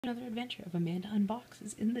Another adventure of Amanda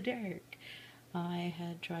Unboxes in the Dark. I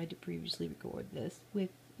had tried to previously record this with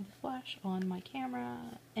the flash on my camera,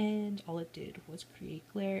 and all it did was create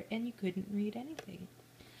glare, and you couldn't read anything.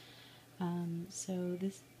 So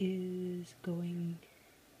this is going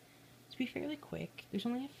to be fairly quick. There's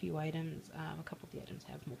only a few items. A couple of the items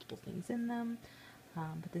have multiple things in them,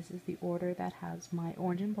 but this is the order that has my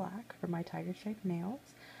orange and black for my tiger striped nails,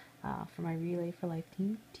 for my Relay for Life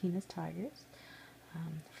team, Tina's Tigers,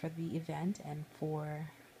 for the event, and for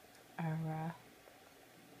our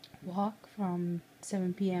walk from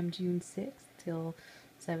 7 p.m. June 6th till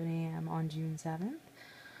 7 a.m. on June 7th.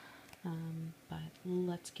 But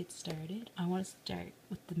let's get started. I want to start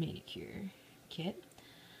with the manicure kit.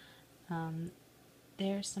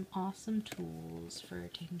 There's some awesome tools for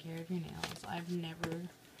taking care of your nails. I've never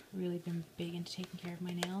really been big into taking care of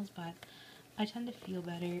my nails, but I tend to feel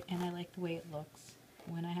better and I like the way it looks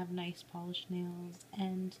when I have nice polished nails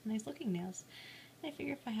and nice looking nails. And I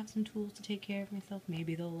figure if I have some tools to take care of myself,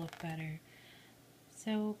 maybe they'll look better.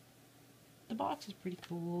 So the box is pretty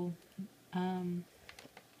cool. It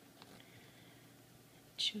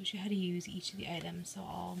shows you how to use each of the items, so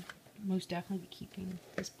I'll most definitely be keeping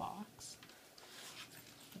this box.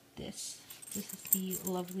 But this is the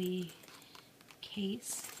lovely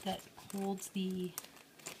case that holds the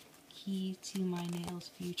key to my nails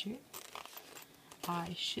future.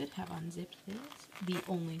 I should have unzipped this. The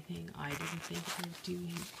only thing I didn't think of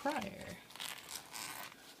doing prior.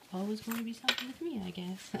 Always going to be something with me, I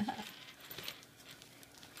guess.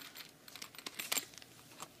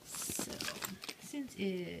 So, since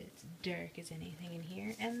it's dark as anything in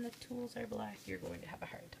here, and the tools are black, you're going to have a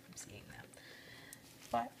hard time seeing them.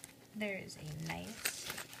 But there is a nice,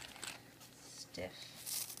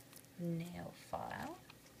 stiff nail file,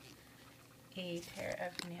 a pair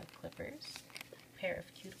of nail clippers, pair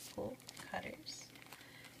of cuticle cutters,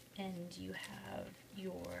 and you have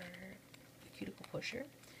your cuticle pusher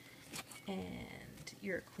and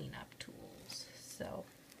your cleanup tools. So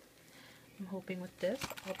I'm hoping with this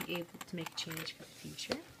I'll be able to make a change for the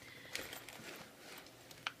future.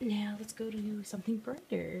 Now let's go to something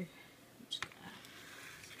brighter. I'm just gonna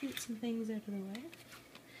scoot some things out of the way.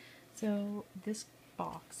 So this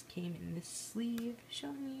box came in this sleeve,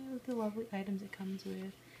 showing you the lovely items it comes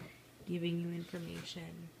with, giving you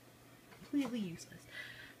information. Completely useless.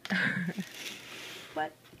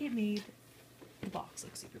 But it made the box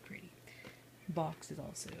look super pretty. The box is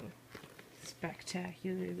also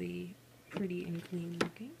spectacularly pretty and clean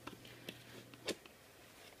looking.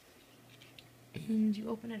 And you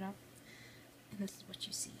open it up, and this is what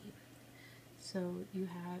you see. So you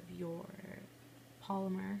have your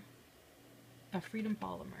polymer, a Freedom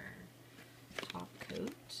Polymer Top Coat.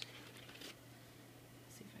 Let's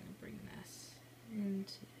see if I can bring this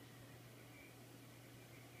into.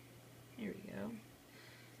 There we go.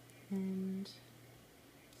 And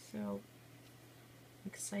so I'm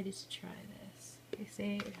excited to try this. They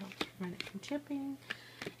say it helps prevent it from chipping,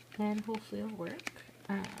 and hopefully it'll work.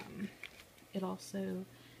 It also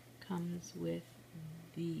comes with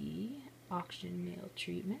the oxygen nail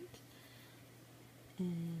treatment,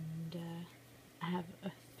 and I have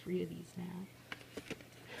 3 of these now.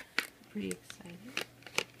 Pretty excited.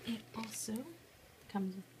 It also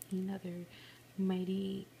comes with another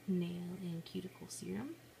Mighty Nail and Cuticle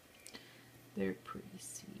Serum. They're pretty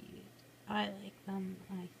sweet. I like them.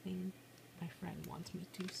 I think my friend wants me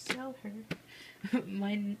to sell her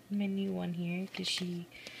my new one here because she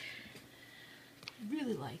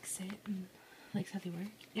really likes it and likes how they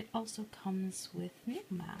work. It also comes with nail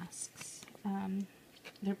masks.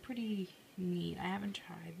 They're pretty neat. I haven't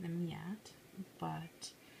tried them yet,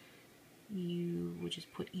 but you would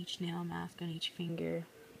just put each nail mask on each finger,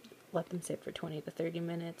 let them sit for 20 to 30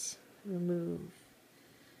 minutes, remove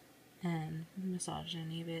and massage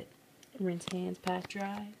any of it, rinse hands, pat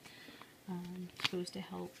dry. It's supposed to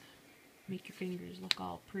help make your fingers look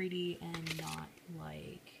all pretty and not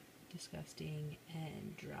like disgusting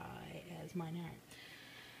and dry as mine are.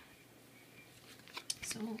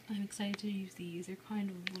 So I'm excited to use these. They're kind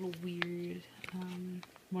of a little weird.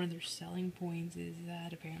 One of their selling points is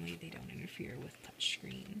that apparently they don't interfere with touch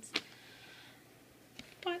screens.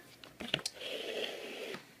 But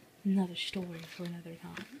another story for another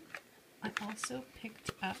time. I also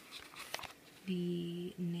picked up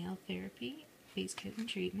the Nail Therapy Face Kit and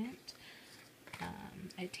Treatment.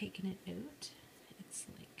 I'd taken it out. It's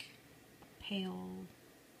like pale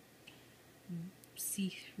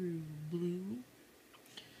see-through blue.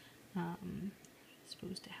 It's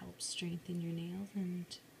supposed to help strengthen your nails and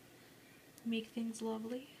make things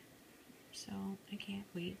lovely. So I can't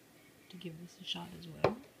wait to give this a shot as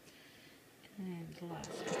well. And last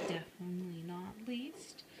but definitely not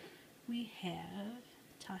least, we have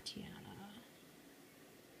Tatiana.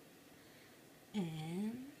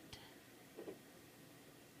 And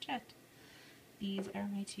Jet. These are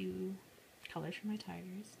my two colors for my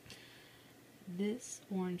tigers. This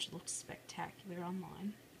orange looks spectacular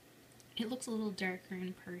online. It looks a little darker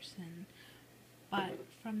in person, but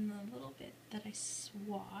from the little bit that I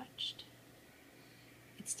swatched,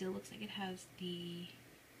 it still looks like it has the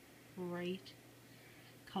right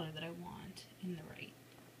color that I want in the right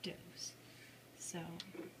dose. So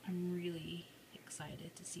I'm really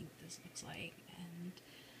excited to see what this looks like, and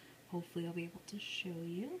hopefully I'll be able to show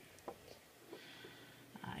you.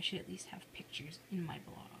 I should at least have pictures in my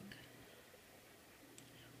blog,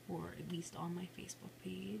 or at least on my Facebook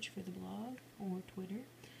page for the blog, or Twitter.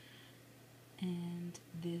 And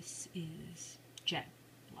this is jet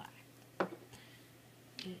black.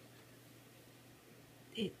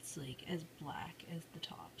 It's like as black as the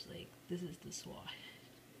tops. Like, this is the swatch.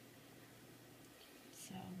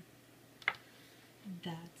 So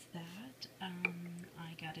that's that.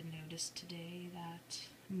 I got a notice today that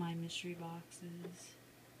my mystery boxes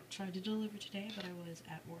tried to deliver today, but I was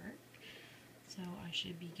at work, so I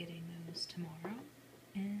should be getting those tomorrow,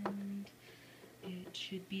 and it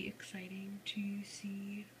should be exciting to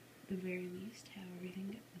see, at the very least, how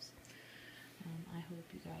everything goes. I hope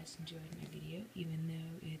you guys enjoyed my video, even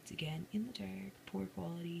though it's, again, in the dark, poor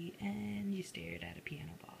quality, and you stared at a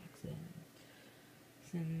piano box and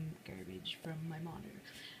some garbage from my monitor.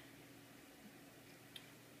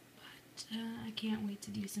 But I can't wait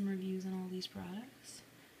to do some reviews on all these products.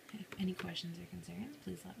 If any questions or concerns,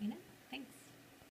 please let me know.